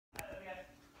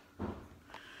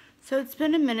So it's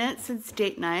been a minute since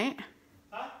date night,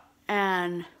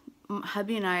 and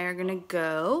hubby and I are gonna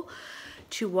go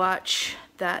to watch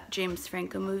that James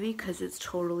Franco movie because it's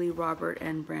totally Robert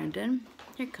and Brandon.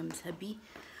 Here comes hubby,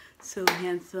 so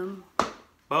handsome.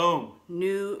 Boom.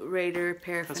 New Raider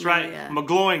paraphernalia. That's right. I'm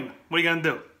glowing. What are you gonna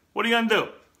do? What are you gonna do?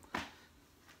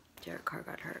 Jared Carr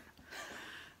got hurt.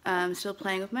 I'm still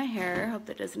playing with my hair. Hope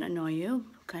that doesn't annoy you.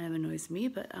 Kind of annoys me,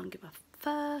 but I don't give a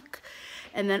fuck.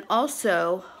 And then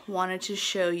also wanted to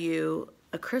show you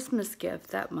a Christmas gift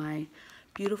that my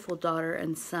beautiful daughter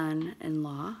and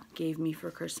son-in-law gave me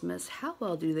for Christmas. How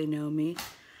well do they know me?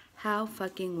 How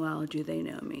fucking well do they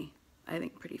know me? I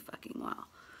think pretty fucking well.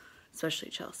 Especially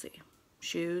Chelsea.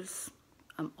 Shoes,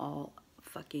 I'm all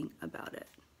fucking about it.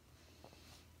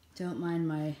 Don't mind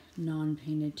my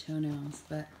non-painted toenails,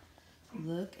 but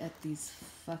look at these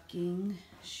fucking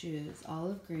shoes.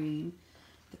 Olive green,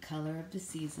 the color of the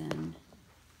season.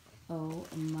 Oh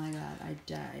my god, I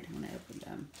died when I opened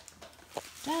them.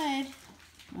 Died.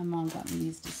 My mom got me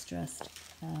these distressed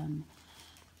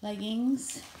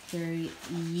leggings. Very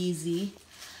Yeezy.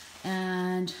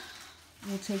 And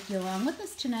we'll take you along with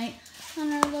us tonight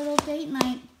on our little date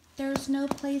night. There's no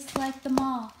place like the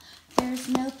mall. There's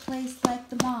no place like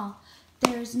the mall.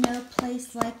 There's no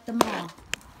place like the mall.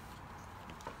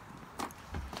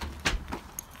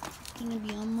 It's gonna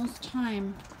be almost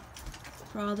time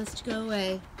for all this to go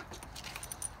away.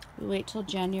 We wait till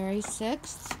January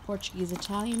 6th, Portuguese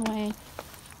Italian way,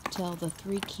 till the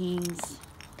three kings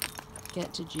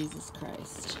get to Jesus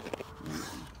Christ. Amen.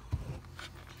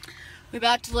 We're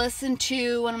about to listen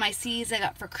to one of my CDs I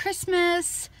got for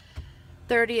Christmas.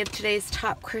 30 of today's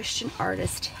top Christian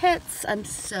artist hits. I'm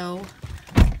so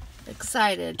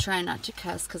excited. Trying not to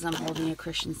cuss because I'm holding a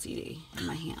Christian CD in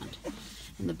my hand.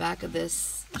 In the back of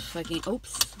this fucking,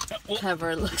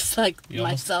 cover looks like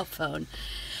my cell phone.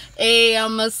 I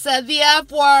almost said the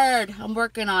F word. I'm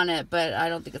working on it, but I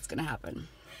don't think it's going to happen.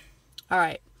 All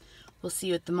right. We'll see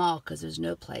you at the mall because there's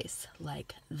no place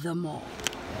like the mall.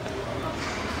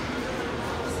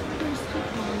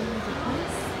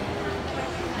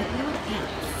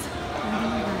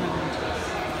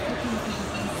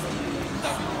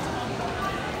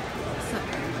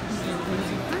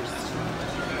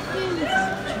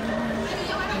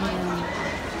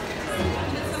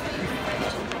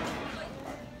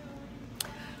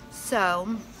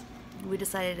 So, we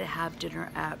decided to have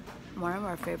dinner at one of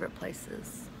our favorite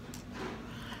places.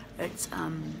 It's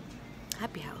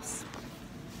Happy House.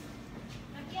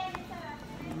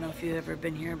 I don't know if you've ever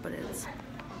been here, but it's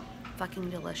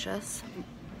fucking delicious.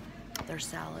 Their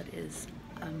salad is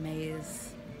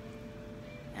amazing.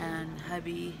 And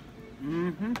hubby,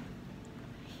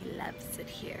 he loves it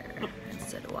here, and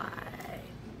so do I.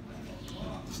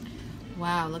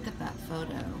 Wow, look at that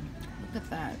photo. Look at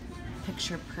that.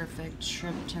 Picture perfect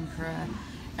shrimp tempura,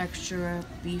 extra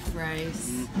beef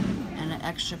rice, and an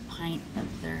extra pint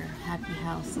of their Happy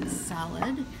House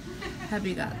salad.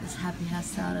 Hubby got this Happy House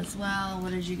salad as well.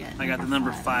 What did you get? I got the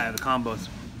number 5, the combos.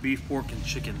 Beef, pork, and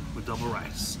chicken with double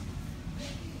rice.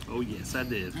 Oh yes, I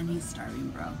did. And he's starving,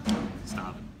 bro.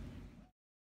 Stop.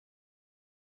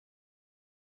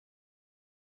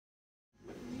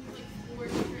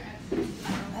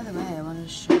 By the way, I want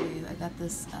to show you, I got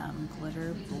this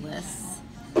Glitter Bliss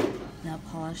nail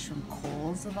polish from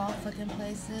Kohl's of all fucking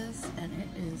places, and it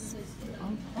is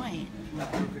on point.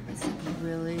 It's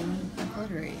really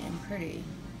glittery and pretty.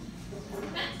 Look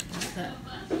at that.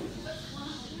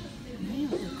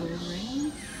 With the gold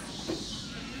ring.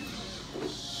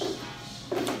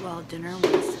 Well, dinner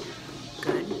was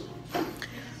good.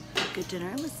 Good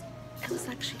dinner. It was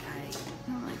actually, I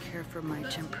don't really care for my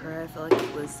tempura. I feel like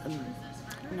it was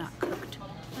not cooked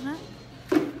enough.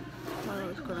 While it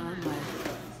was going on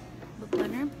with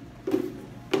dinner.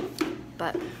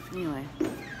 But anyway,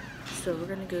 so we're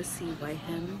gonna go see Why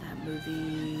Him, that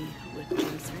movie with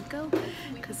James Franco,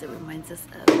 because it reminds us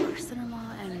of our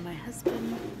son-in-law and my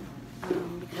husband,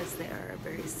 because they are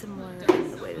very similar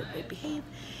in the way that they behave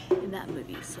in that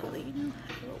movie. So like, you know,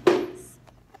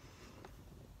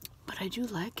 but I do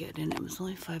like it, and it was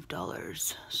only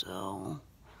 $5, so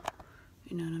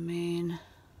you know what I mean.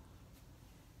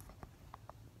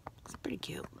 It's pretty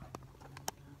cute.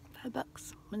 $5,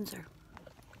 Windsor.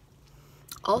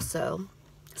 Also,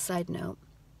 side note,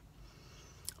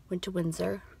 went to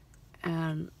Windsor,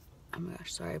 and oh my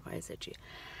gosh, sorry, my eyes itchy.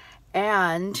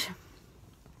 And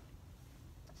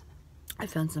I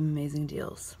found some amazing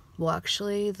deals. Well,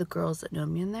 actually, the girls that know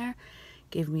me in there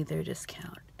gave me their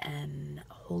discount, and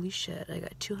holy shit, I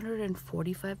got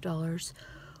 $245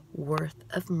 worth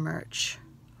of merch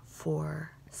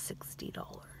for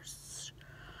 $60.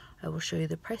 I will show you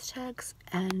the price tags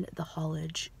and the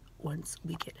haulage once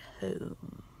we get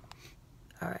home.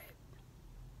 All right,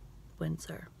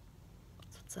 Windsor,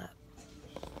 that's what's up.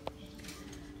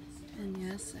 And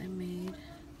yes, I made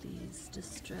these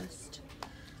distressed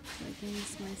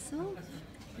leggings myself.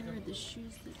 Here are the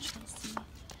shoes that Chelsea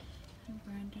and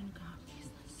Brandon got me.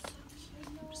 That's so cute.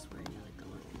 I'm just wearing it like a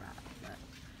little wrap, but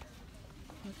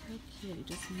look how cute.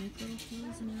 Just make little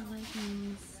holes in your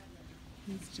leggings.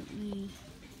 Instantly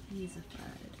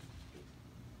easified.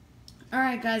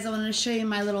 Alright guys, I wanted to show you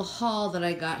my little haul that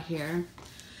I got here.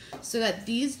 So I got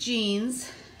these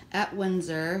jeans at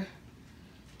Windsor,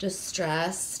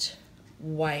 distressed,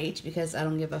 white, because I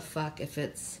don't give a fuck if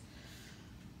it's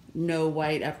no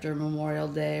white after Memorial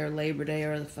Day or Labor Day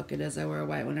or the fuck it is. I wear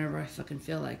white whenever I fucking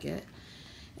feel like it.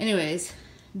 Anyways,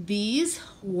 these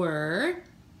were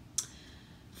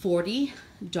 $40.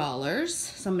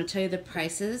 So I'm going to tell you the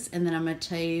prices, and then I'm going to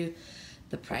tell you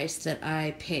the price that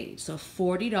I paid. So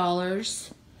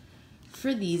 $40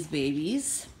 for these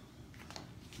babies.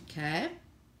 Okay.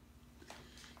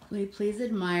 Will you please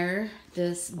admire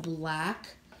this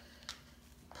black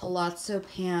palazzo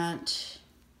pant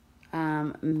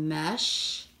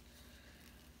mesh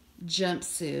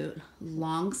jumpsuit,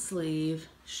 long sleeve,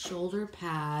 shoulder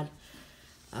pad,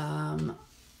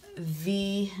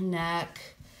 V-neck,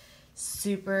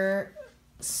 super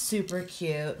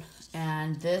cute.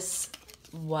 And this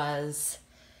was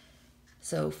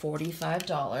so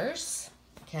 $45.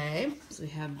 Okay, so we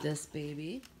have this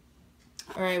baby.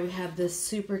 All right, we have this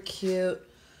super cute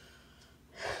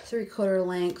 3/4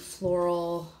 length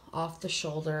floral off the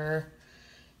shoulder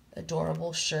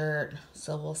adorable shirt,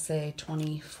 so we'll say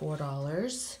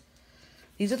 $24.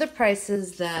 These are the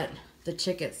prices that the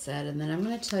ticket said, and then I'm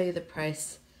going to tell you the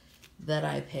price that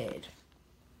I paid.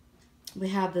 We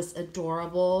have this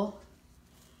adorable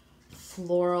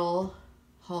floral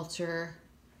halter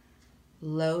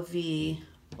low V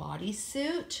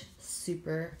bodysuit,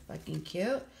 super fucking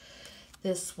cute.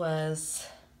 This was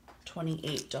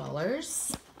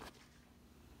 $28.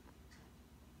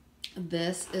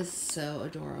 This is so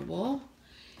adorable.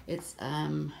 It's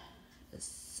a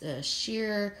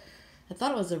sheer, I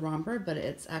thought it was a romper, but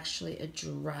it's actually a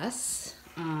dress.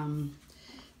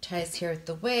 Ties here at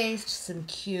the waist, some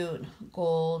cute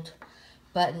gold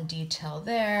button detail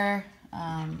there.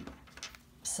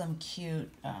 Some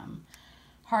cute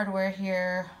hardware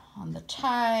here on the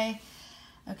tie.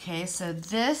 Okay, so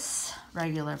this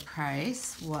regular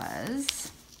price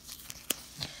was,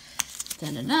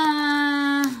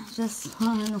 this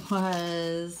one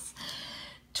was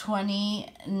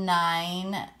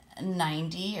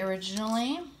 $29.90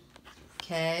 originally.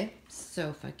 Okay,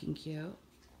 so fucking cute.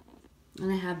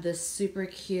 And I have this super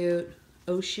cute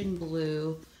ocean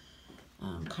blue,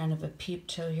 kind of a peep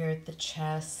toe here at the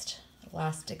chest,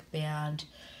 elastic band,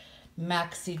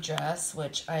 maxi dress,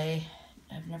 which I've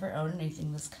never owned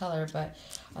anything this color, but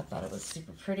I thought it was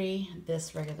super pretty.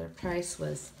 This regular price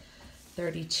was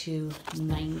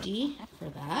 $32.90 for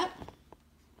that.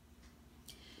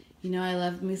 You know, I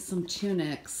love me some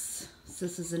tunics. So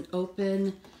this is an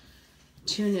open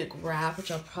tunic wrap,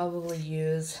 which I'll probably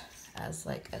use as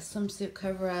like a swimsuit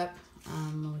cover up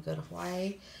when we go to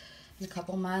Hawaii in a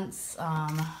couple months.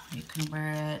 You can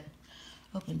wear it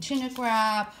open tunic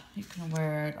wrap. You can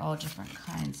wear it all different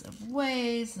kinds of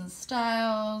ways and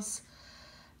styles.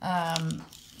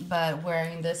 But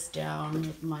wearing this down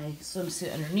with my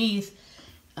swimsuit underneath,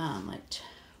 like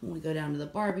when we go down to the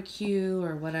barbecue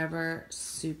or whatever,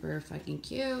 super fucking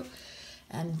cute.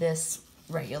 And this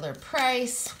regular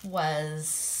price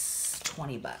was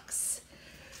 $20.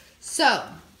 So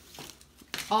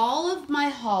all of my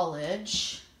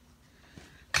haulage,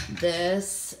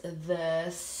 this,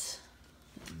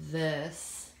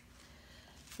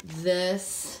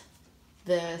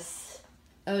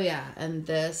 oh yeah, and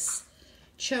this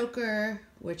choker,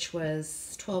 which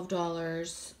was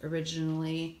 $12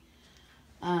 originally,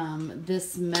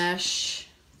 this mesh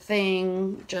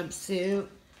thing, jumpsuit,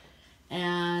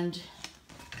 and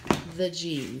the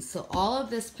jeans. So all of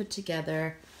this put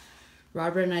together,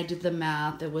 Robert and I did the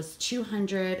math, it was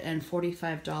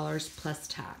 $245 plus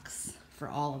tax for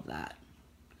all of that.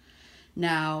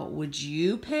 Now, would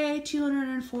you pay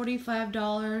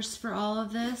 $245 for all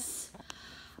of this?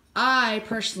 I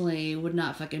personally would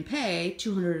not fucking pay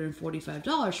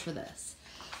 $245 for this.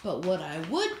 But what I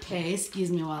would pay,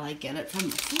 excuse me while I get it from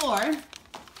the floor,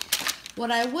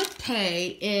 what I would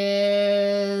pay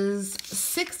is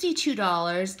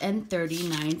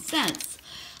 $62.39.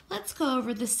 Let's go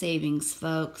over the savings,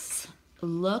 folks.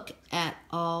 Look at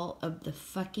all of the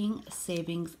fucking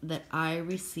savings that I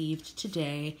received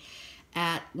today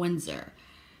at Windsor.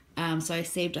 So I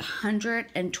saved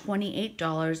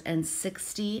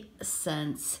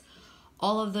 $128.60.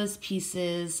 All of those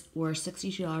pieces were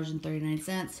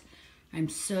 $62.39. I'm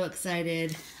so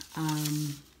excited.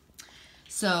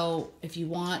 So if you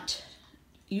want,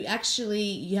 you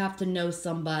have to know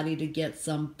somebody to get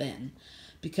something,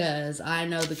 because I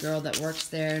know the girl that works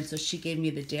there, and so she gave me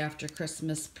the day after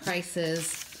Christmas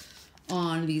prices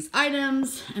on these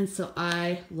items, and so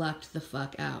I lucked the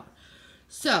fuck out.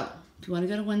 So if you want to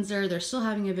go to Windsor, they're still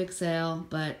having a big sale,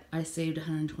 but I saved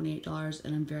 $128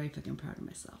 and I'm very fucking proud of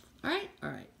myself. All right.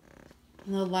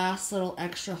 And the last little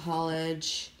extra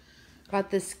haulage,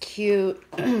 got this cute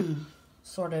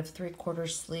sort of 3/4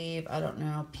 sleeve, I don't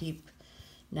know, peep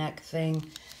neck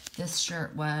thing. This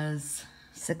shirt was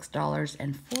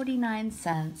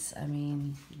 $6.49. I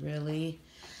mean, really.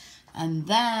 And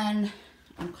then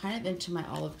I'm kind of into my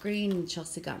olive green, and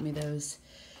Chelsea got me those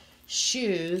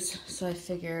shoes, so I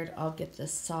figured I'll get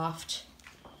this soft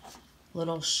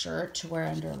little shirt to wear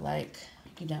under, like,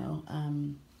 you know,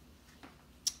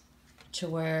 to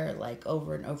wear like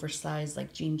over an oversized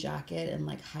like jean jacket and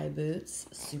like high boots.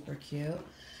 Super cute.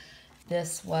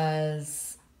 This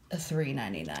was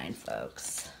 $3.99,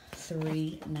 folks.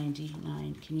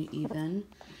 $3.99. Can you even?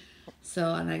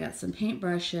 So, and I got some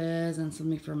paintbrushes and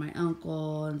something for my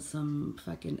uncle and some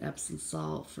fucking Epsom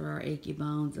salt for our achy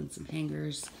bones and some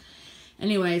hangers.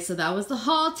 Anyway, so that was the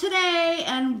haul today,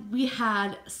 and we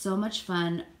had so much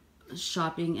fun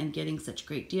shopping and getting such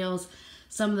great deals.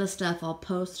 Some of the stuff I'll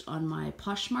post on my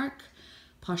Poshmark,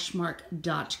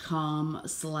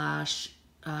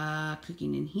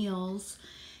 poshmark.com/cooking in heels.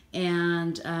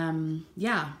 And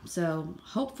yeah, so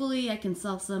hopefully I can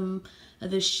sell some of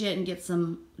this shit and get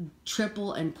some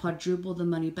triple and quadruple the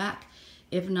money back.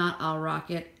 If not, I'll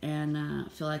rock it and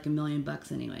feel like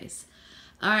 $1,000,000 anyways.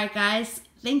 All right, guys,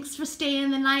 thanks for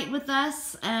staying the night with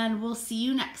us, and we'll see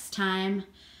you next time.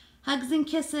 Hugs and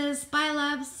kisses. Bye,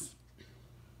 loves.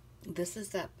 This is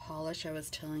that polish I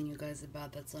was telling you guys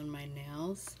about that's on my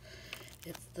nails.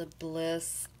 It's the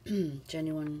Bliss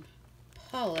Genuine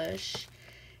Polish.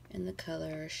 In the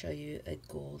color, show you a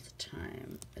gold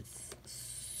time. It's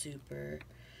super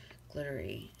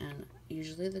glittery, and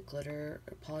usually the glitter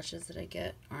polishes that I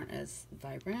get aren't as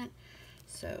vibrant,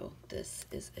 so this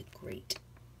is a great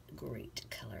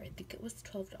color. I think it was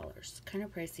 $12. Kind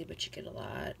of pricey, but you get a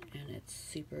lot, and it's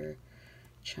super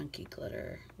chunky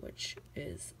glitter, which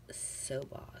is so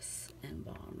boss and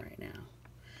bomb right now.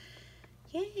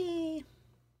 Yay!